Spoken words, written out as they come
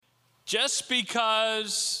Just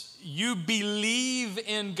because you believe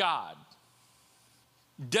in God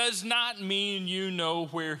does not mean you know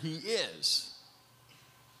where he is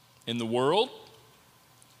in the world.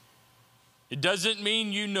 It doesn't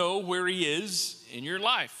mean you know where he is in your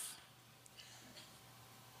life.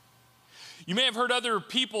 You may have heard other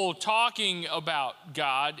people talking about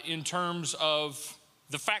God in terms of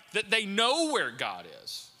the fact that they know where God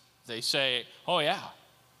is. They say, oh yeah,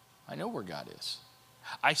 I know where God is.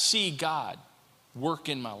 I see God work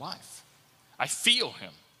in my life. I feel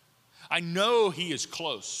him. I know he is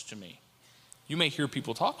close to me. You may hear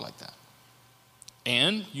people talk like that.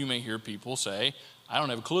 And you may hear people say, I don't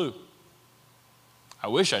have a clue. I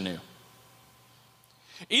wish I knew.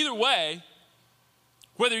 Either way,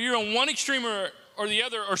 whether you're on one extreme or the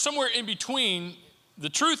other or somewhere in between, the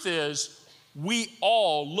truth is we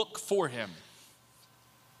all look for him.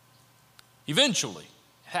 Eventually,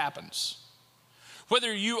 it happens.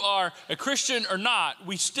 Whether you are a Christian or not,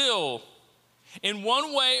 we still, in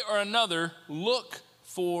one way or another, look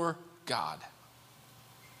for God.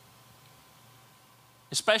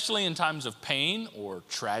 Especially in times of pain or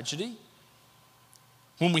tragedy,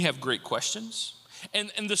 when we have great questions.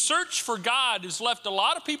 And the search for God has left a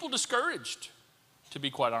lot of people discouraged, to be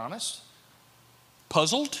quite honest,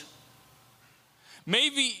 puzzled,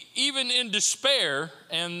 maybe even in despair,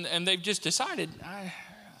 and they've just decided,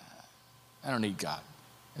 I don't need God.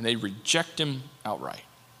 And they reject him outright.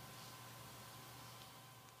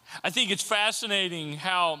 I think it's fascinating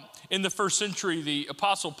how in the first century, the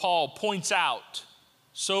Apostle Paul points out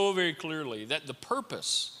so very clearly that the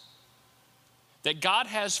purpose that God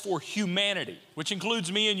has for humanity, which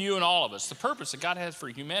includes me and you and all of us, the purpose that God has for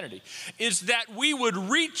humanity is that we would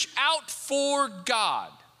reach out for God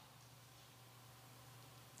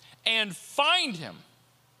and find him,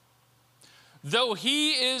 though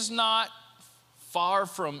he is not far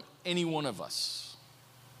from any one of us.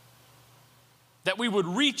 That we would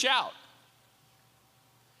reach out.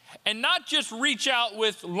 And not just reach out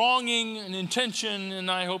with longing and intention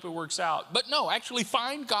and I hope it works out. But no, actually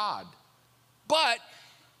find God. But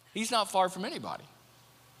he's not far from anybody.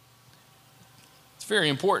 It's very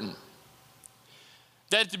important.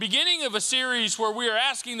 That at the beginning of a series where we are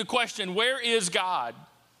asking the question, where is God?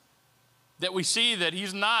 That we see that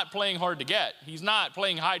he's not playing hard to get. He's not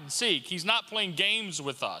playing hide and seek. He's not playing games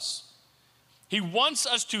with us. He wants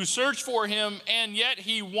us to search for him, and yet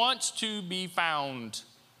he wants to be found.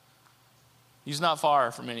 He's not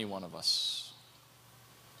far from any one of us.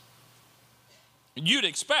 You'd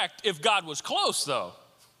expect if God was close, though,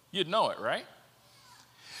 you'd know it, right?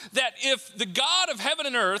 That if the God of heaven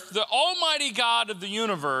and earth, the almighty God of the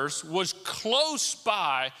universe, was close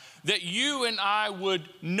by, that you and I would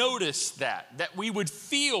notice that we would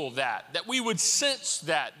feel that we would sense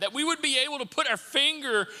that we would be able to put our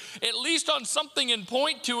finger at least on something and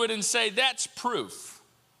point to it and say, that's proof,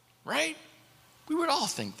 right? We would all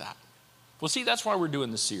think that. Well, see, that's why we're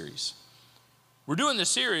doing this series. We're doing this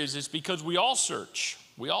series is because we all search,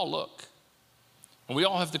 we all look, and we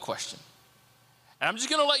all have the question. And I'm just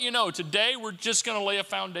going to let you know, today we're just going to lay a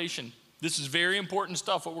foundation. This is very important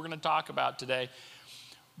stuff, what we're going to talk about today.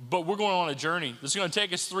 But we're going on a journey. This is going to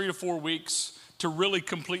take us 3 to 4 weeks to really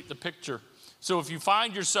complete the picture. So if you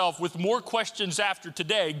find yourself with more questions after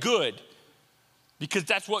today, good, because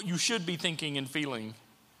that's what you should be thinking and feeling.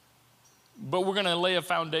 But we're going to lay a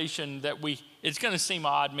foundation that it's going to seem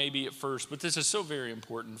odd maybe at first, but this is so very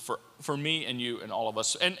important for me and you and all of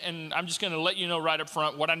us. And I'm just going to let you know right up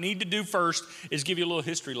front, what I need to do first is give you a little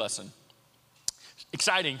history lesson.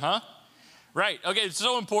 Exciting, huh? Right, okay, it's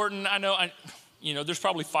so important. I know, there's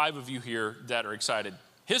probably 5 of you here that are excited.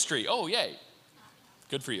 History, oh, yay.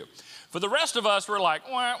 Good for you. For the rest of us, we're like,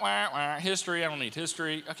 wah, wah, wah, history, I don't need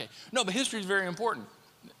history. Okay, no, but history is very important.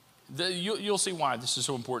 You'll see why this is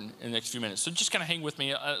so important in the next few minutes. So just kind of hang with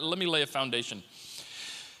me. Let me lay a foundation.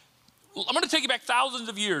 I'm going to take you back thousands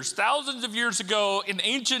of years. Thousands of years ago in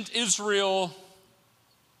ancient Israel,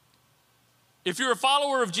 if you're a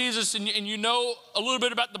follower of Jesus and you know a little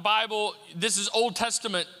bit about the Bible, this is Old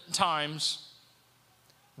Testament times,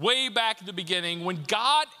 way back at the beginning, when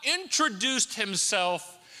God introduced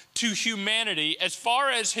himself to humanity as far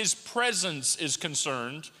as his presence is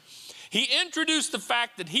concerned. He introduced the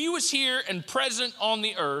fact that he was here and present on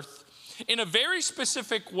the earth in a very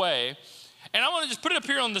specific way. And I want to just put it up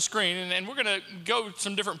here on the screen, and we're going to go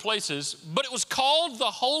some different places, but it was called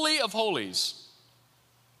the Holy of Holies.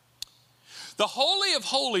 The Holy of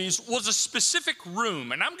Holies was a specific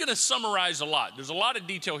room, and I'm going to summarize a lot. There's a lot of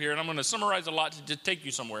detail here, and I'm going to summarize a lot to take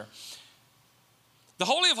you somewhere. The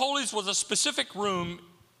Holy of Holies was a specific room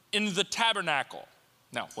in the tabernacle.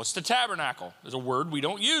 Now, what's the tabernacle? It's a word we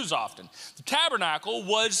don't use often. The tabernacle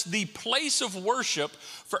was the place of worship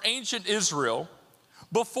for ancient Israel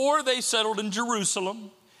before they settled in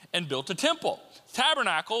Jerusalem and built a temple.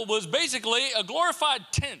 Tabernacle was basically a glorified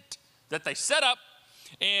tent that they set up,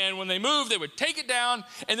 and when they moved, they would take it down,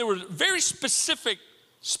 and there were very specific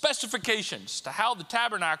specifications to how the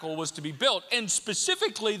tabernacle was to be built, and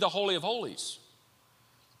specifically the Holy of Holies.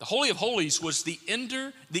 The Holy of Holies was the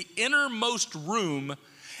innermost room,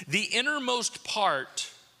 the innermost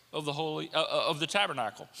part of the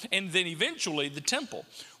tabernacle, and then eventually the temple.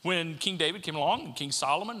 When King David came along and King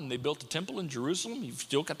Solomon, and they built the temple in Jerusalem, you've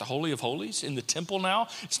still got the Holy of Holies in the temple now.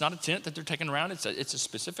 It's not a tent that they're taking around. It's a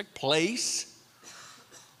specific place,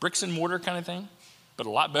 bricks and mortar kind of thing, but a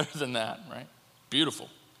lot better than that, right? Beautiful.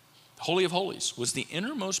 The Holy of Holies was the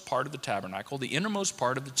innermost part of the tabernacle, the innermost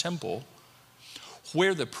part of the temple,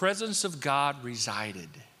 where the presence of God resided.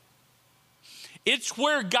 It's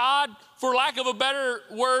where God, for lack of a better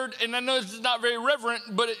word, and I know it's not very reverent,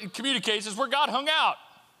 but it communicates, it's where God hung out.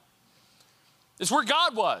 It's where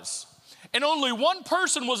God was. And only one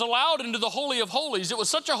person was allowed into the Holy of Holies. It was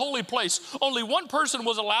such a holy place. Only one person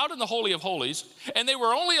was allowed in the Holy of Holies, and they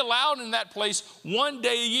were only allowed in that place one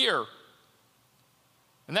day a year.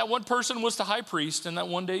 And that one person was the high priest, and that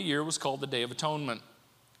one day a year was called the Day of Atonement.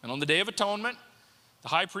 And on the Day of Atonement, the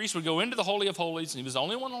high priest would go into the Holy of Holies, and he was the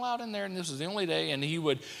only one allowed in there, and this was the only day, and he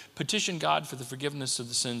would petition God for the forgiveness of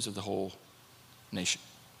the sins of the whole nation.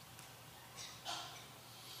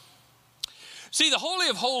 See, the Holy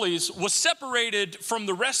of Holies was separated from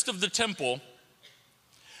the rest of the temple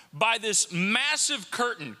by this massive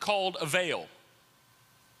curtain called a veil.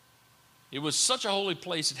 It was such a holy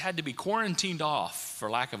place, it had to be quarantined off, for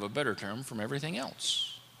lack of a better term, from everything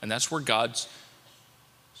else. And that's where God's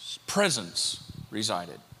presence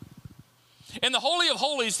resided. In the Holy of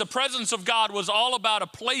Holies, the presence of God was all about a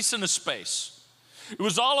place and a space. It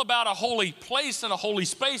was all about a holy place and a holy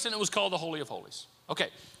space, and it was called the Holy of Holies. Okay,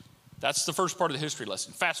 that's the first part of the history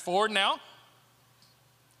lesson. Fast forward now,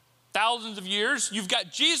 thousands of years, you've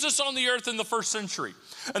got Jesus on the earth in the first century.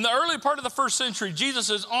 In the early part of the first century, Jesus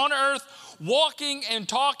is on earth walking and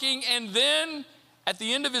talking, and then at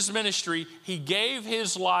the end of his ministry, he gave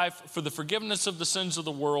his life for the forgiveness of the sins of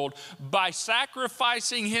the world by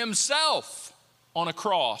sacrificing himself on a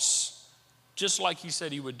cross, just like he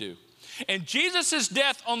said he would do. And Jesus'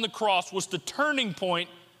 death on the cross was the turning point,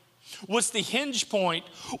 was the hinge point,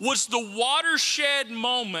 was the watershed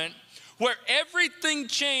moment where everything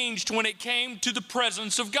changed when it came to the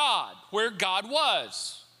presence of God, where God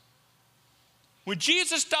was. When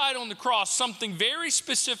Jesus died on the cross, something very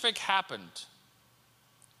specific happened.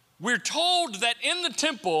 We're told that in the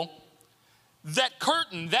temple, that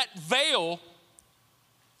curtain, that veil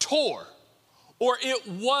tore, or it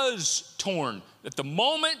was torn. At the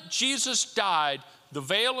moment Jesus died, the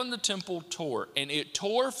veil in the temple tore, and it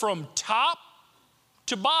tore from top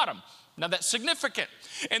to bottom. Now that's significant.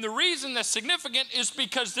 And the reason that's significant is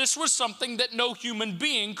because this was something that no human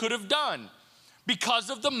being could have done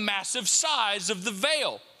because of the massive size of the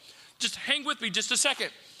veil. Just hang with me just a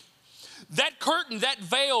second. That curtain, that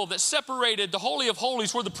veil that separated the Holy of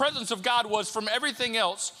Holies, where the presence of God was, from everything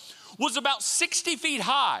else, was about 60 feet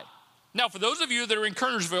high. Now, for those of you that are in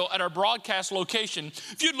Kernersville at our broadcast location,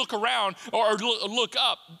 if you'd look around or look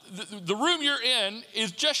up, the room you're in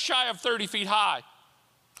is just shy of 30 feet high.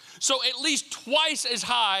 So at least twice as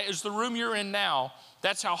high as the room you're in now.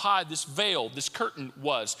 That's how high this veil, this curtain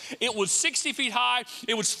was. It was 60 feet high.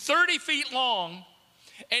 It was 30 feet long.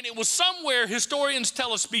 And it was somewhere, historians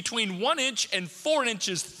tell us, between 1 inch and 4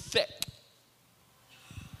 inches thick.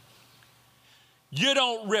 You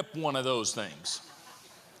don't rip one of those things,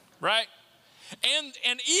 right?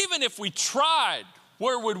 And even if we tried,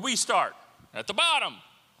 where would we start? At the bottom,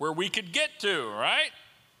 where we could get to, right?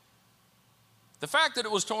 The fact that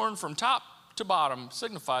it was torn from top to bottom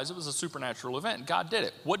signifies it was a supernatural event. God did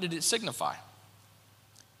it. What did it signify? It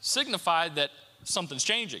signified that something's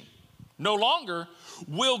changing. No longer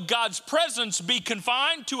will God's presence be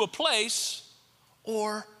confined to a place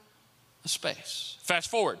or a space.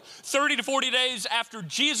 Fast forward, 30 to 40 days after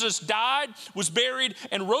Jesus died, was buried,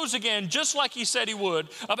 and rose again, just like he said he would,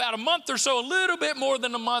 about a month or so, a little bit more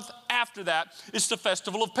than a month after that, is the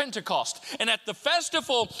festival of Pentecost. And at the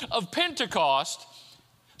festival of Pentecost,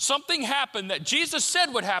 something happened that Jesus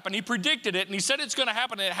said would happen. He predicted it, and he said it's going to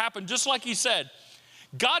happen, and it happened just like he said.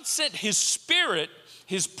 God sent his Spirit,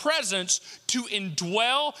 his presence, to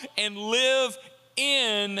indwell and live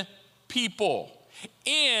in people,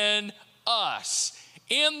 in us,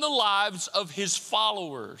 in the lives of his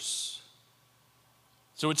followers.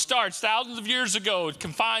 So it starts thousands of years ago,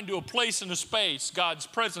 confined to a place and a space, God's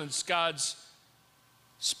presence, God's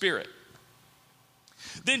Spirit.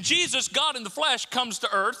 Then Jesus, God in the flesh, comes to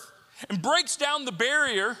earth and breaks down the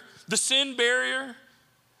barrier, the sin barrier,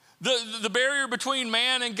 the barrier between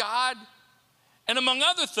man and God, and among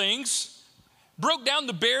other things, broke down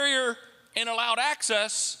the barrier and allowed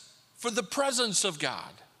access for the presence of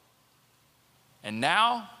God. And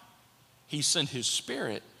now he sent his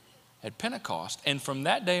Spirit at Pentecost, and from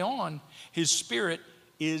that day on, his Spirit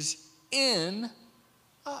is in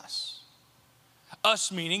us.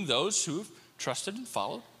 Us meaning those who've trusted and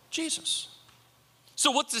followed Jesus. So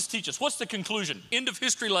what's this teach us? What's the conclusion? End of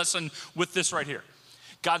history lesson with this right here.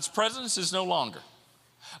 God's presence is no longer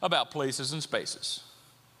about places and spaces.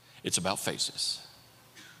 It's about faces.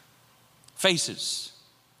 Faces.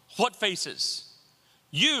 What faces?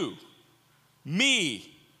 You,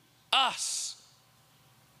 me, us.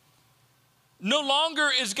 No longer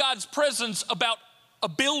is God's presence about a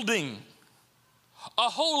building, a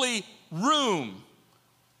holy room,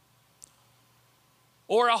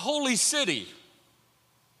 or a holy city.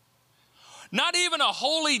 Not even a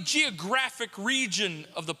holy geographic region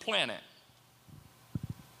of the planet.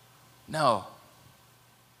 No,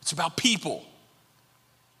 it's about people,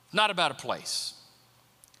 not about a place.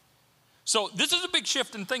 So this is a big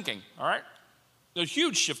shift in thinking, all right? A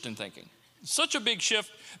huge shift in thinking. Such a big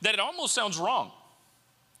shift that it almost sounds wrong.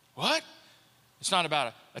 What? It's not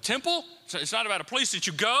about a temple. It's not about a place that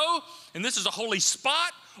you go, and this is a holy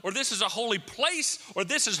spot, or this is a holy place, or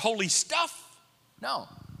this is holy stuff. No.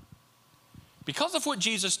 Because of what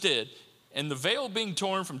Jesus did, and the veil being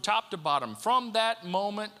torn from top to bottom, from that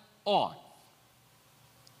moment on,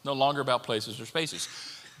 no longer about places or spaces.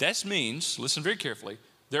 This means, listen very carefully,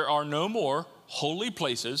 there are no more holy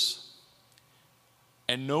places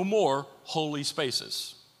and no more holy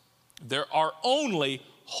spaces. There are only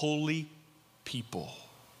holy people.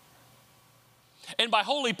 And by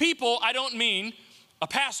holy people, I don't mean a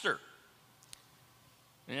pastor,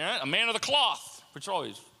 a man of the cloth, which is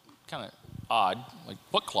always kind of odd. Like,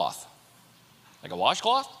 what cloth? Like a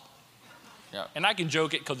washcloth? Yeah, and I can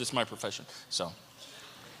joke it because it's my profession. So,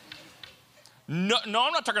 no, I'm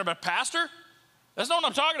not talking about a pastor. That's not what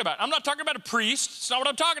I'm talking about. I'm not talking about a priest. It's not what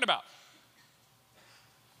I'm talking about.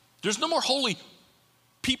 There's no more holy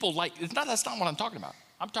people like, that's not what I'm talking about.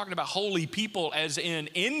 I'm talking about holy people as in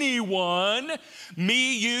anyone,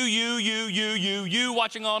 me, you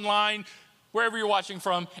watching online, wherever you're watching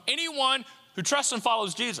from, anyone who trusts and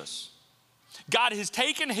follows Jesus. God has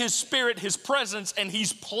taken his Spirit, his presence, and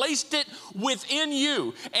he's placed it within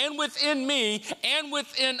you and within me and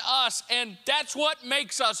within us, and that's what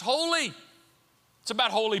makes us holy. It's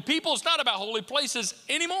about holy people. It's not about holy places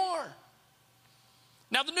anymore.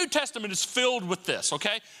 Now, the New Testament is filled with this,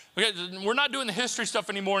 okay? We're not doing the history stuff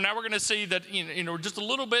anymore. Now we're going to see that, just a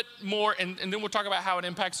little bit more, and then we'll talk about how it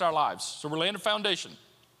impacts our lives. So we're laying a foundation.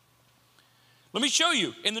 Let me show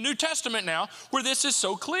you in the New Testament now where this is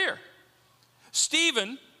so clear.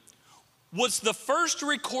 Stephen was the first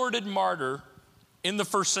recorded martyr in the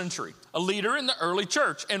first century, a leader in the early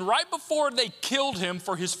church. And right before they killed him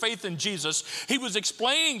for his faith in Jesus, he was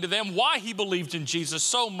explaining to them why he believed in Jesus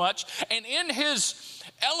so much. And in his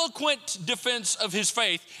eloquent defense of his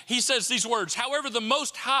faith, he says these words, however, the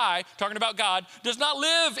Most High, talking about God, does not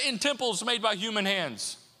live in temples made by human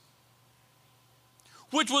hands.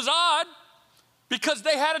 Which was odd because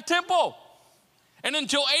they had a temple. And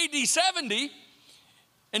until AD 70,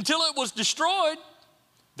 until it was destroyed,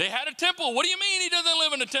 they had a temple. What do you mean he doesn't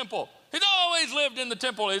live in a temple? He's always lived in the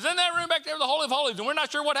temple. He's in that room back there, the Holy of Holies, and we're not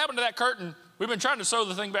sure what happened to that curtain. We've been trying to sew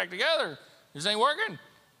the thing back together. This ain't working.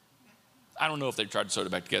 I don't know if they've tried to sew it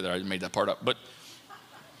back together. I made that part up. But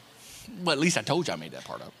at least I told you I made that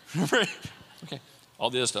part up. Okay, all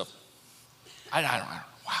the other stuff. I don't know.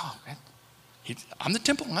 Wow, man. I'm the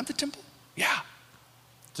temple. I'm the temple. Yeah.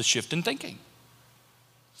 It's a shift in thinking.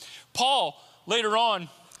 Paul, later on,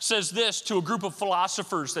 says this to a group of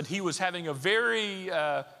philosophers that he was having a very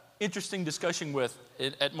interesting discussion with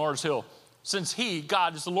at Mars Hill. Since he,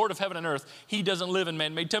 God, is the Lord of heaven and earth, he doesn't live in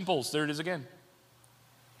man-made temples. There it is again.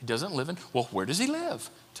 He doesn't live in, well, where does he live?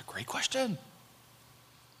 It's a great question.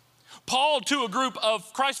 Paul, to a group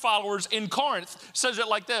of Christ followers in Corinth, says it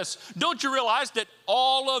like this. Don't you realize that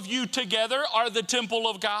all of you together are the temple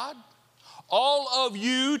of God? All of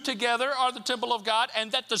you together are the temple of God,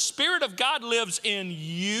 and that the Spirit of God lives in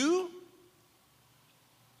you?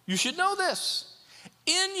 You should know this.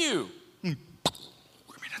 In you. I mean,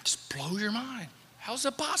 that just blows your mind. How's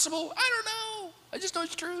that possible? I don't know. I just know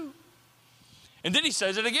it's true. And then he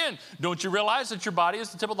says it again. Don't you realize that your body is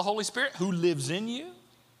the temple of the Holy Spirit who lives in you?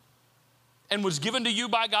 and was given to you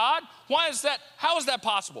by God? Why is that? How is that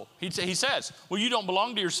possible? He says, well, you don't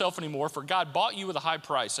belong to yourself anymore, for God bought you with a high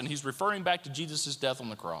price. And he's referring back to Jesus' death on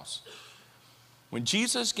the cross. When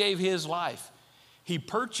Jesus gave his life, he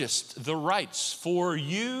purchased the rights for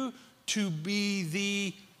you to be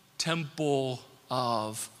the temple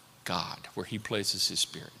of God, where he places his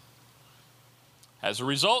Spirit. As a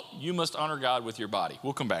result, you must honor God with your body.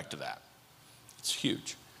 We'll come back to that. It's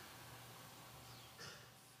huge.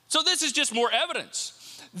 So this is just more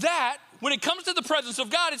evidence that when it comes to the presence of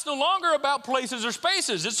God, it's no longer about places or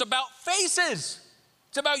spaces. It's about faces.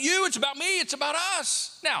 It's about you. It's about me. It's about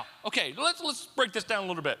us. Now, okay, let's break this down a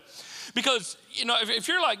little bit. Because, you know, if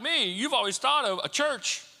you're like me, you've always thought of a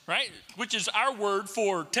church, right, which is our word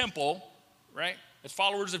for temple, right, as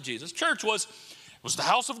followers of Jesus. Church was the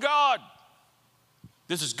house of God.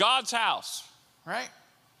 This is God's house, right?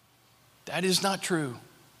 That is not true.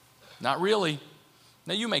 Not really.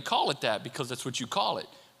 Now, you may call it that because that's what you call it.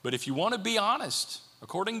 But if you want to be honest,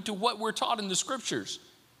 according to what we're taught in the scriptures,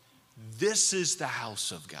 this is the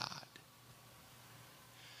house of God.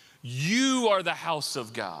 You are the house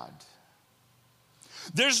of God.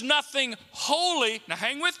 There's nothing holy, now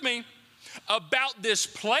hang with me, about this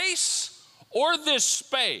place or this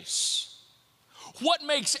space. What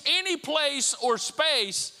makes any place or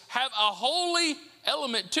space have a holy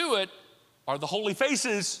element to it are the holy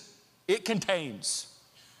faces it contains.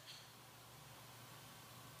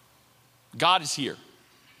 God is here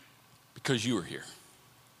because you are here.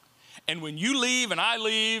 And when you leave and I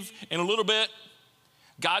leave in a little bit,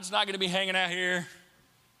 God's not going to be hanging out here,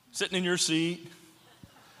 sitting in your seat,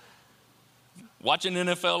 watching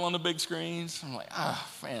NFL on the big screens. I'm like,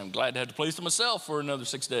 man, I'm glad to have the place to myself for another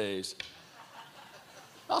 6 days.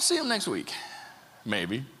 I'll see him next week.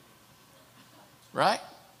 Maybe. Right?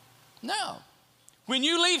 No. When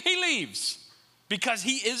you leave, he leaves because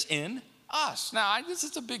he is in us. Now, this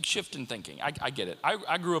is a big shift in thinking. I get it.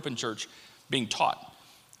 I grew up in church being taught,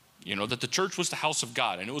 you know, that the church was the house of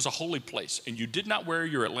God and it was a holy place. And you did not wear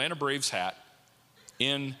your Atlanta Braves hat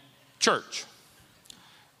in church.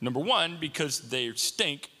 Number one, because they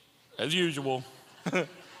stink, as usual. And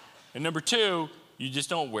number two, you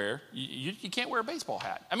just don't wear, you can't wear a baseball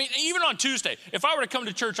hat. I mean, even on Tuesday, if I were to come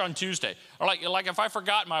to church on Tuesday, or like if I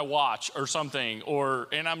forgot my watch or something,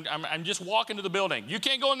 and I'm just walking to the building, you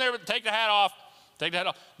can't go in there, take the hat off, take the hat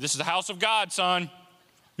off. This is the house of God, son.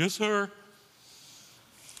 Yes, sir.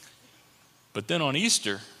 But then on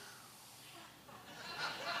Easter,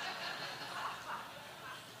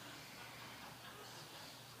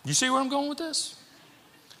 you see where I'm going with this?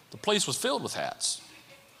 The place was filled with hats.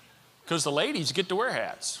 Because the ladies get to wear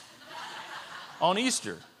hats on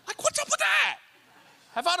Easter. Like, what's up with that?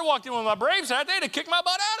 If I'd have walked in with my Braves hat, they'd have kicked my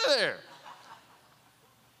butt out of there.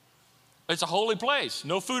 It's a holy place.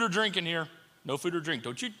 No food or drink in here. No food or drink.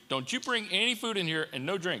 Don't you bring any food in here and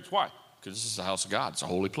no drinks. Why? Because this is the house of God. It's a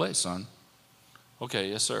holy place, son. Okay,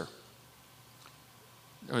 yes, sir.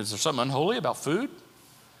 Is there something unholy about food?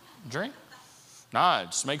 Drink? Nah, it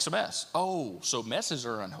just makes a mess. Oh, so messes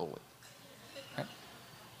are unholy. Right?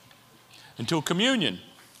 Until communion.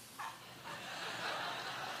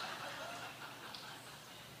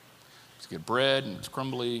 Let's get bread and it's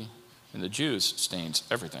crumbly and the juice stains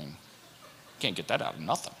everything. Can't get that out of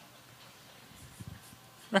nothing.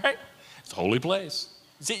 Right? It's a holy place.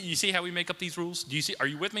 You see how we make up these rules? Are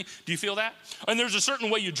you with me? Do you feel that? And there's a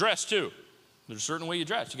certain way you dress too. There's a certain way you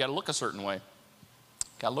dress. You got to look a certain way.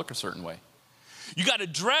 Got to look a certain way. You got to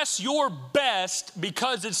dress your best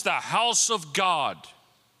because it's the house of God.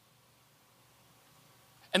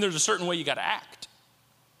 And there's a certain way you got to act.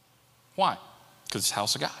 Why? Because it's the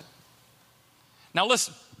house of God. Now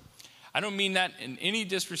listen, I don't mean that in any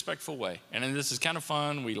disrespectful way. And this is kind of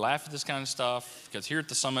fun. We laugh at this kind of stuff because here at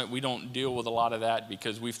the summit, we don't deal with a lot of that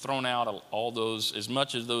because we've thrown out all those, as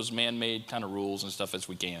much as those man-made kind of rules and stuff as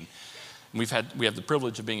we can. We have the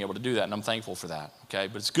privilege of being able to do that, and I'm thankful for that, okay?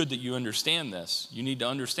 But it's good that you understand this. You need to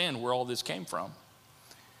understand where all this came from.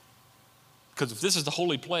 Because if this is the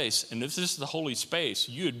holy place and if this is the holy space,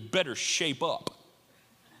 you had better shape up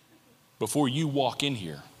before you walk in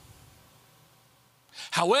here.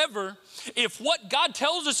 However, if what God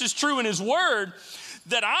tells us is true in his word,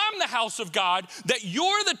 that I'm the house of God, that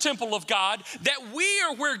you're the temple of God, that we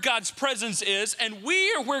are where God's presence is, and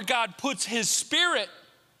we are where God puts his Spirit,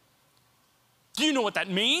 do you know what that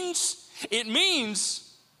means? It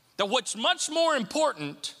means that what's much more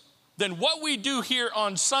important than what we do here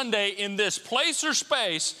on Sunday in this place or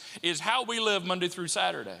space is how we live Monday through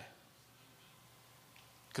Saturday.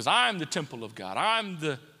 Because I'm the temple of God. I'm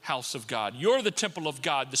the house of God. You're the temple of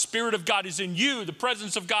God. The Spirit of God is in you. The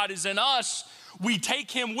presence of God is in us. We take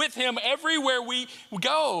him with him everywhere we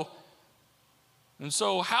go. And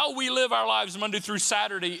so how we live our lives Monday through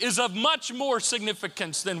Saturday is of much more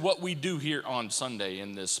significance than what we do here on Sunday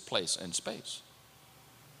in this place and space.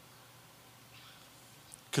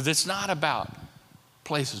 Because it's not about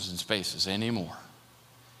places and spaces anymore.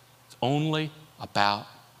 It's only about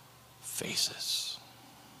faces.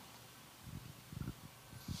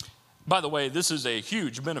 By the way, this is a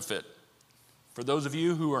huge benefit for those of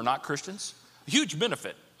you who are not Christians. A huge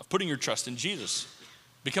benefit of putting your trust in Jesus,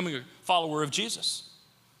 becoming a follower of Jesus.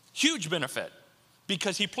 Huge benefit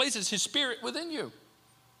because he places his Spirit within you.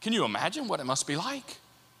 Can you imagine what it must be like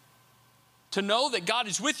to know that God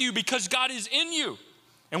is with you because God is in you?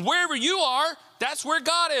 And wherever you are, that's where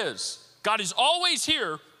God is. God is always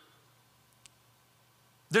here.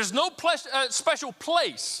 There's no special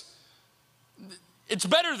place. It's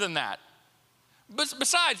better than that. But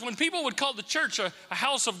besides, when people would call the church a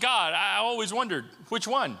house of God, I always wondered, which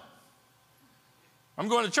one? I'm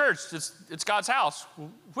going to church. It's God's house.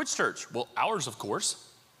 Which church? Well, ours, of course.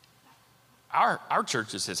 Our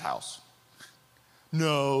church is his house.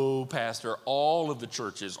 No, Pastor, all of the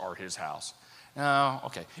churches are his house. No,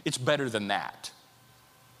 okay. It's better than that.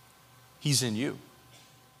 He's in you.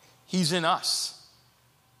 He's in us.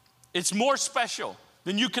 It's more special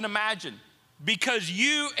than you can imagine because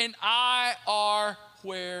you and I are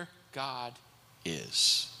where God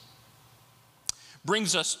is.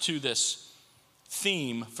 Brings us to this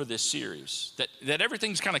theme for this series that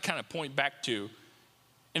everything's kind of point back to.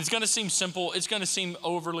 And it's going to seem simple. It's going to seem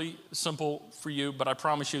overly simple for you, but I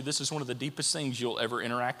promise you this is one of the deepest things you'll ever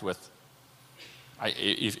interact with.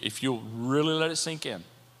 If you'll really let it sink in.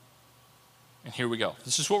 And here we go.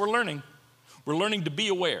 This is what we're learning. We're learning to be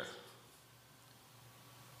aware.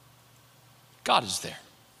 God is there.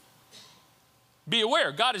 Be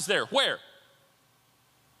aware. God is there. Where?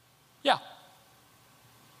 Yeah.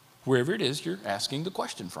 Wherever it is you're asking the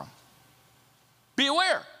question from. Be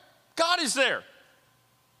aware. God is there.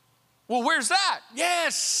 Well, where's that?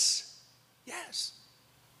 Yes. Yes.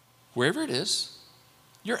 Wherever it is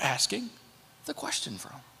you're asking the question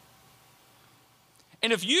from.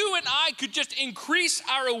 And if you and I could just increase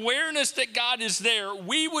our awareness that God is there,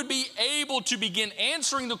 we would be able to begin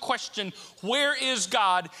answering the question, where is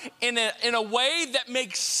God, in a way that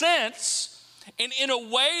makes sense and in a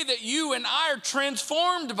way that you and I are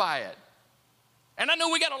transformed by it. And I know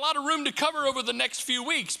we got a lot of room to cover over the next few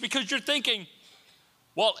weeks because you're thinking,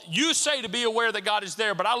 well, you say to be aware that God is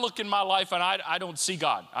there, but I look in my life and I don't see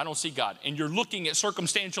God. I don't see God. And you're looking at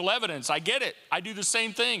circumstantial evidence. I get it. I do the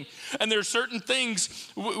same thing. And there's certain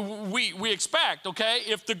things we expect, okay?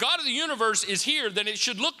 If the God of the universe is here, then it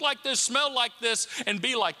should look like this, smell like this, and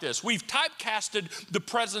be like this. We've typecasted the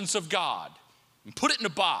presence of God and put it in a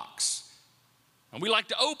box. And we like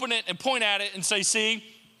to open it and point at it and say, see?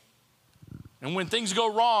 And when things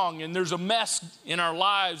go wrong and there's a mess in our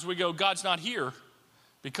lives, we go, God's not here.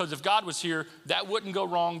 Because if God was here, that wouldn't go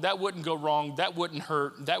wrong, that wouldn't go wrong, that wouldn't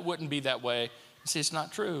hurt, that wouldn't be that way. You see, it's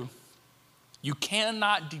not true. You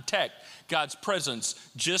cannot detect God's presence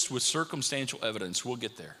just with circumstantial evidence. We'll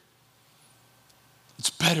get there.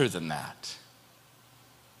 It's better than that.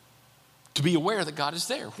 To be aware that God is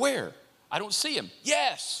there. Where? I don't see him.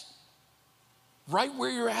 Yes. Right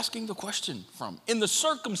where you're asking the question from. In the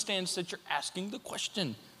circumstance that you're asking the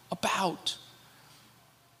question about.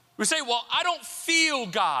 We say, well, I don't feel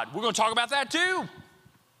God. We're going to talk about that too.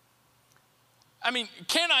 I mean,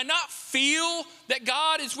 can I not feel that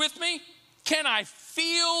God is with me? Can I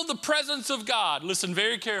feel the presence of God? Listen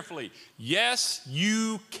very carefully. Yes,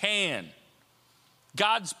 you can.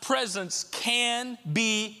 God's presence can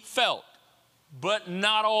be felt, but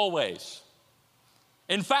not always.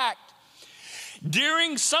 In fact,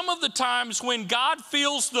 during some of the times when God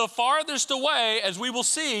feels the farthest away, as we will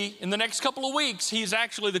see in the next couple of weeks, he's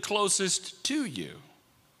actually the closest to you.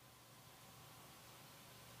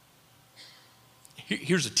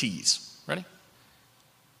 Here's a tease. Ready?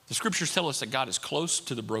 The scriptures tell us that God is close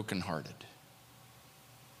to the brokenhearted.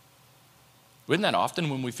 Isn't that often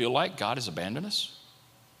when we feel like God has abandoned us?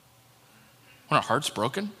 When our heart's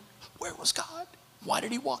broken? Where was God? Why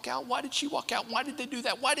did he walk out? Why did she walk out? Why did they do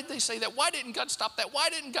that? Why did they say that? Why didn't God stop that? Why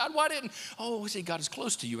didn't God? Why didn't? Oh, we say God is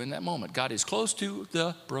close to you in that moment. God is close to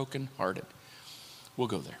the brokenhearted. We'll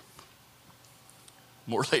go there.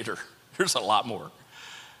 More later. There's a lot more.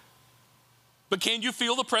 But can you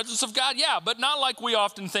feel the presence of God? Yeah, but not like we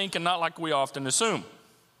often think and not like we often assume.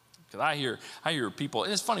 Because I hear people,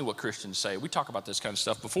 and it's funny what Christians say. We talk about this kind of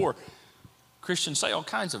stuff before. Christians say all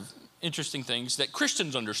kinds of interesting things that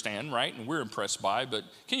Christians understand, right? And we're impressed by, but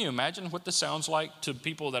can you imagine what this sounds like to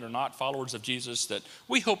people that are not followers of Jesus that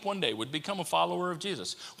we hope one day would become a follower of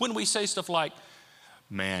Jesus? When we say stuff like,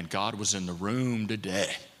 man, God was in the room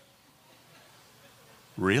today.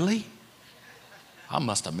 Really? I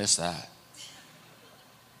must have missed that.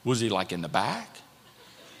 Was he like in the back?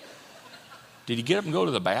 Did he get up and go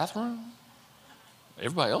to the bathroom?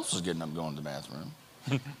 Everybody else was getting up and going to the bathroom.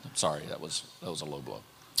 I'm sorry, that was a low blow.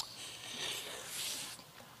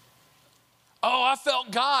 Oh, I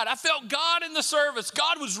felt God. I felt God in the service.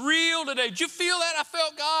 God was real today. Did you feel that? I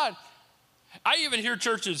felt God. I even hear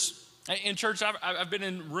churches, in church, I've been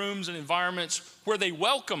in rooms and environments where they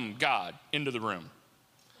welcome God into the room.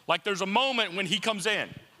 Like there's a moment when he comes in.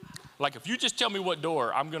 Like if you just tell me what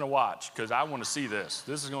door, I'm going to watch because I want to see this.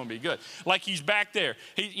 This is going to be good. Like he's back there.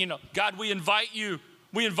 God, we invite you.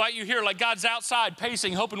 We invite you here. Like God's outside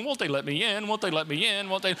pacing, hoping, won't they let me in? Won't they let me in?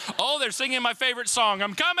 Won't they? Oh, they're singing my favorite song.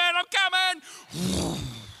 I'm coming. I'm coming.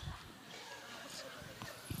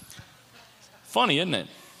 Funny, isn't it?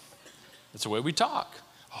 That's the way we talk.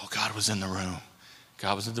 Oh, God was in the room.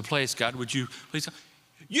 God was in the place. God, would you please?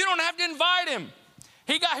 You don't have to invite him.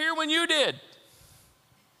 He got here when you did.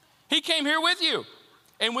 He came here with you.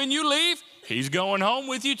 And when you leave, he's going home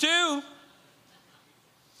with you too.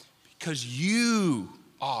 Because you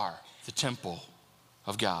are the temple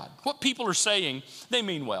of God. What people are saying, they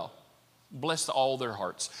mean well. Bless all their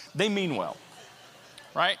hearts. They mean well,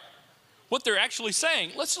 right? What they're actually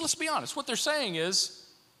saying, let's be honest. What they're saying is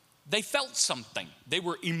they felt something. They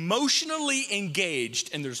were emotionally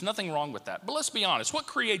engaged, and there's nothing wrong with that. But let's be honest. What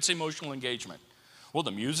creates emotional engagement? Well,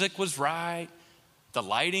 the music was right. The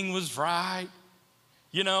lighting was right.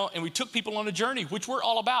 And we took people on a journey, which we're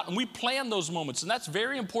all about, and we plan those moments, and that's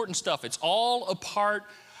very important stuff. It's all a part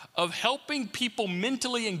of helping people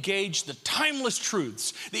mentally engage the timeless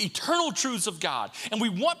truths, the eternal truths of God, and we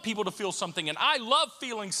want people to feel something, and I love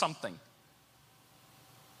feeling something.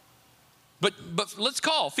 But let's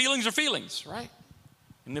call feelings are feelings, right?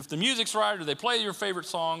 And if the music's right, or they play your favorite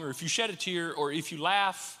song, or if you shed a tear, or if you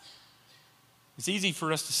laugh, it's easy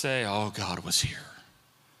for us to say, oh, God was here.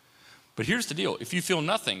 But here's the deal. If you feel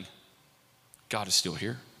nothing, God is still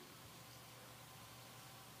here.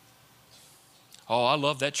 Oh, I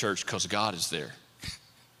love that church because God is there.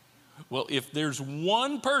 Well, if there's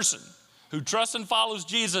one person who trusts and follows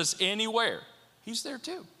Jesus anywhere, he's there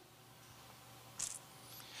too.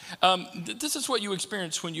 This is what you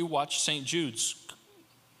experience when you watch St. Jude's,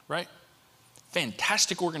 right?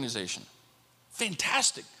 Fantastic organization.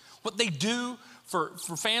 Fantastic. What they do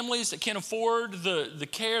for families that can't afford the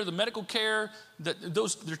care, the medical care that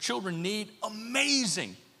their children need,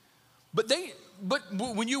 amazing. But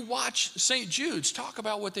when you watch St. Jude's talk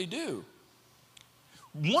about what they do,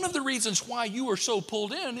 one of the reasons why you are so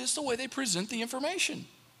pulled in is the way they present the information.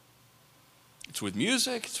 It's with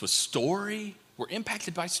music, it's with story. We're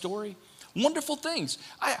impacted by story. Wonderful things.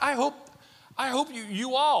 I hope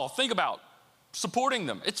you all think about supporting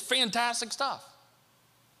them. It's fantastic stuff.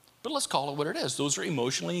 But let's call it what it is. Those are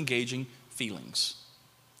emotionally engaging feelings.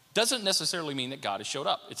 Doesn't necessarily mean that God has showed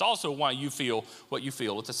up. It's also why you feel what you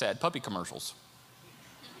feel with the sad puppy commercials.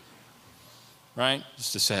 Right?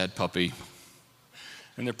 Just a sad puppy.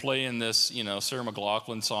 And they're playing this, Sarah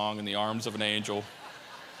McLachlan song, In the Arms of an Angel.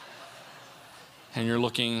 And you're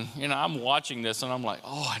looking, I'm watching this and I'm like,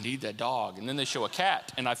 oh, I need that dog. And then they show a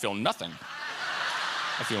cat and I feel nothing.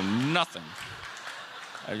 I feel nothing.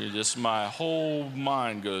 My whole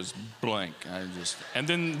mind goes blank. And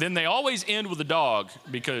then they always end with a dog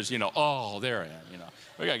because, oh, there I am,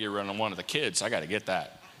 we got to get rid of one of the kids. I got to get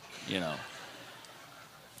that, Yeah.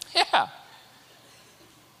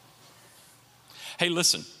 Hey,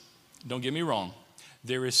 listen, don't get me wrong.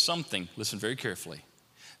 There is something, listen very carefully.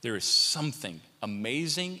 There is something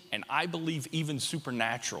amazing and I believe even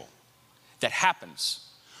supernatural that happens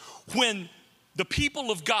when the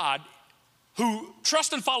people of God who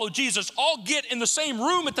trust and follow Jesus all get in the same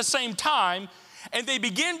room at the same time, and they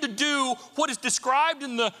begin to do what is described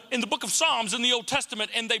in the book of Psalms in the Old Testament,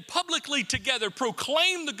 and they publicly together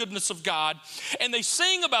proclaim the goodness of God, and they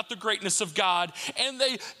sing about the greatness of God, and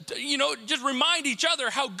they, just remind each other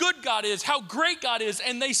how good God is, how great God is,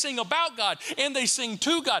 and they sing about God, and they sing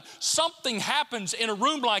to God. Something happens in a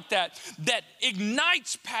room like that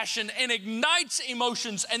ignites passion and ignites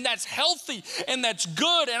emotions, and that's healthy, and that's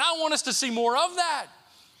good, and I want us to see more of that.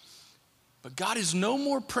 But God is no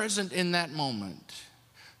more present in that moment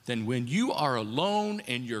than when you are alone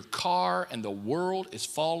in your car and the world is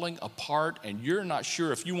falling apart and you're not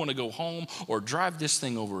sure if you want to go home or drive this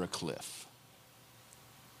thing over a cliff.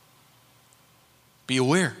 Be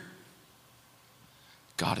aware.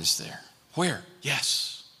 God is there. Where?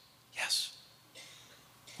 Yes. Yes.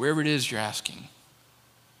 Wherever it is you're asking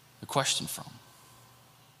the question from.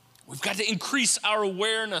 We've got to increase our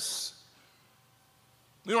awareness.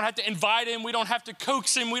 We don't have to invite him. We don't have to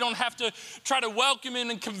coax him. We don't have to try to welcome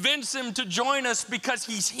him and convince him to join us, because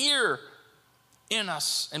he's here in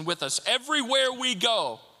us and with us. Everywhere we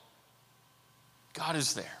go, God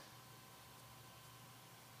is there.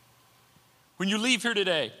 When you leave here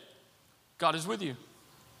today, God is with you.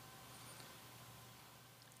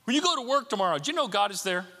 When you go to work tomorrow, do you know God is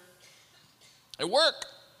there? At work.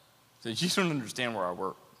 So you don't understand where I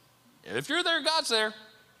work. If you're there, God's there.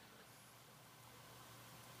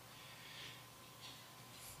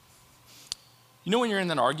 You know when you're in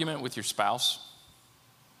an argument with your spouse?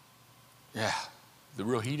 Yeah, the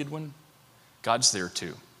real heated one? God's there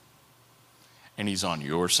too. And he's on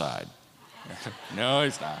your side. No,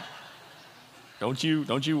 he's not. Don't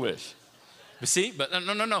you wish. But see,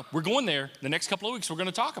 no. We're going there. The next couple of weeks, we're going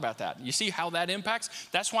to talk about that. You see how that impacts?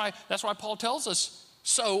 That's why Paul tells us,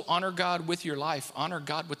 so honor God with your life. Honor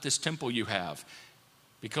God with this temple you have.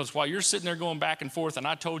 Because while you're sitting there going back and forth, and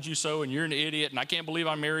I told you so, and you're an idiot, and I can't believe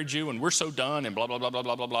I married you, and we're so done, and blah, blah, blah, blah,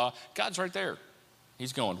 blah, blah, blah, God's right there.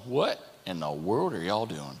 He's going, what in the world are y'all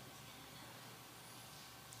doing?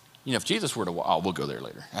 You know, if Jesus were to walk, we'll go there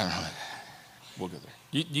later. I don't know. We'll go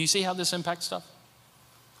there. Do you see how this impacts stuff?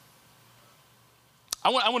 I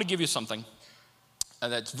want to give you something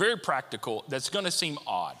that's very practical, that's going to seem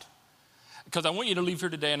odd. Because I want you to leave here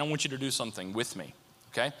today, and I want you to do something with me.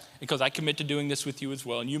 Okay? Because I commit to doing this with you as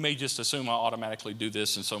well. And you may just assume I'll automatically do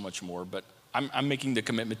this and so much more, but I'm making the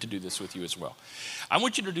commitment to do this with you as well. I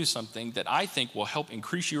want you to do something that I think will help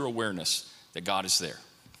increase your awareness that God is there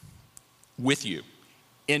with you,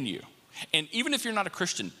 in you. And even if you're not a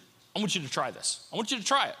Christian, I want you to try this. I want you to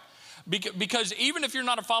try it. Because even if you're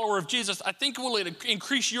not a follower of Jesus, I think it will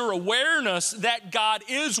increase your awareness that God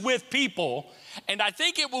is with people. And I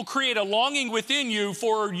think it will create a longing within you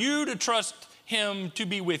for you to trust him to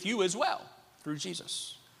be with you as well through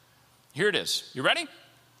Jesus. Here it is. You ready? I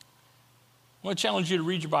want to challenge you to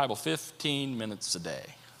read your Bible 15 minutes a day.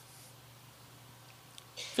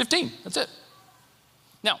 15, that's it.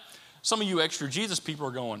 Now, some of you extra Jesus people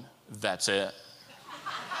are going, that's it.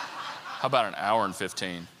 How about an hour and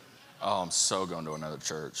 15? Oh, I'm so going to another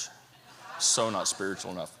church. So not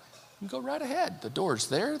spiritual enough. You go right ahead. The door's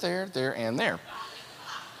there, and there.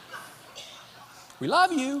 We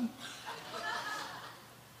love you.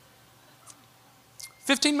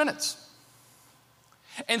 15 minutes.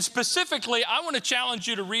 And specifically, I want to challenge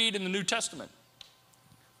you to read in the New Testament,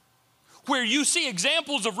 where you see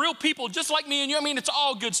examples of real people just like me and you. I mean, it's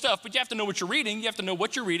all good stuff, but you have to know what you're reading. You have to know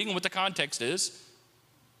what you're reading and what the context is.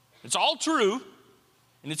 It's all true,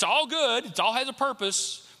 and it's all good. It all has a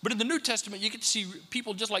purpose. But in the New Testament, you get to see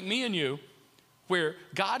people just like me and you, where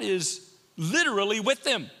God is literally with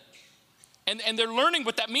them. And they're learning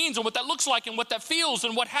what that means and what that looks like and what that feels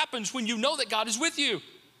and what happens when you know that God is with you.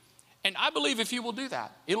 And I believe if you will do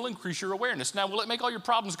that, it'll increase your awareness. Now, will it make all your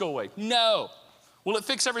problems go away? No. Will it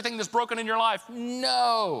fix everything that's broken in your life?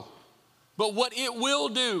 No. But what it will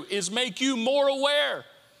do is make you more aware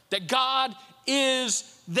that God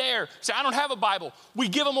is there. Say, I don't have a Bible. We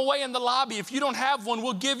give them away in the lobby. If you don't have one,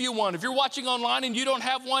 we'll give you one. If you're watching online and you don't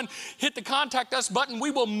have one, hit the contact us button.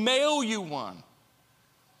 We will mail you one.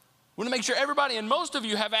 We want to make sure everybody, and most of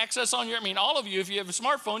you have access on all of you, if you have a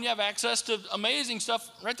smartphone, you have access to amazing stuff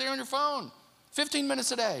right there on your phone. 15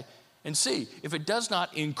 minutes a day. And see if it does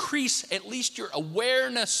not increase at least your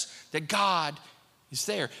awareness that God is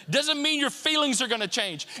there. Doesn't mean your feelings are going to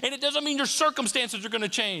change, and it doesn't mean your circumstances are going to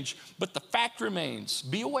change, but the fact remains,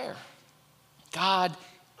 be aware. God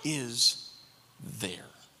is there.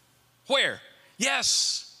 Where?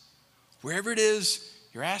 Yes, wherever it is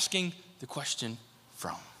you're asking the question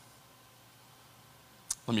from.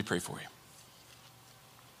 Let me pray for you.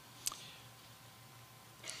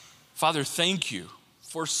 Father, thank you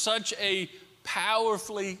for such a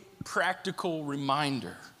powerfully practical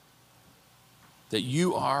reminder that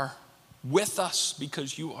you are with us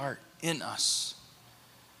because you are in us.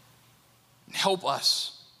 Help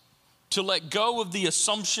us to let go of the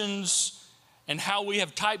assumptions and how we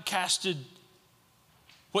have typecasted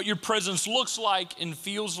what your presence looks like and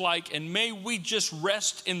feels like, and may we just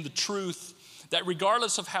rest in the truth that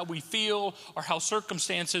regardless of how we feel or how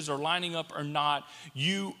circumstances are lining up or not,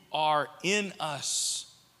 you are in us.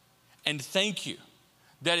 And thank you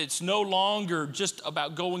that it's no longer just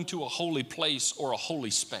about going to a holy place or a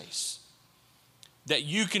holy space. That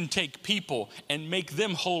you can take people and make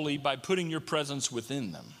them holy by putting your presence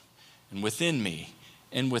within them and within me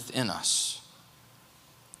and within us.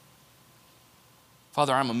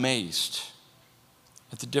 Father, I'm amazed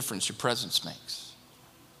at the difference your presence makes.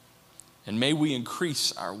 And may we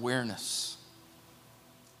increase our awareness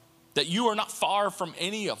that you are not far from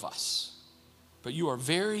any of us, but you are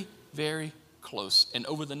very, very close. And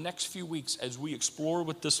over the next few weeks, as we explore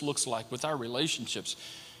what this looks like with our relationships,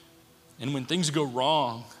 and when things go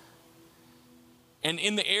wrong, and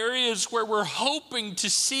in the areas where we're hoping to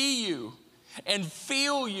see you and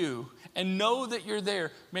feel you and know that you're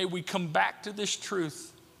there, may we come back to this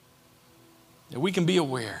truth that we can be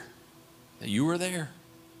aware that you are there.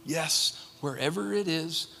 Yes, wherever it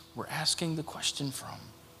is, we're asking the question from.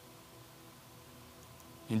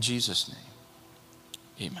 In Jesus'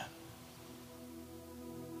 name, amen.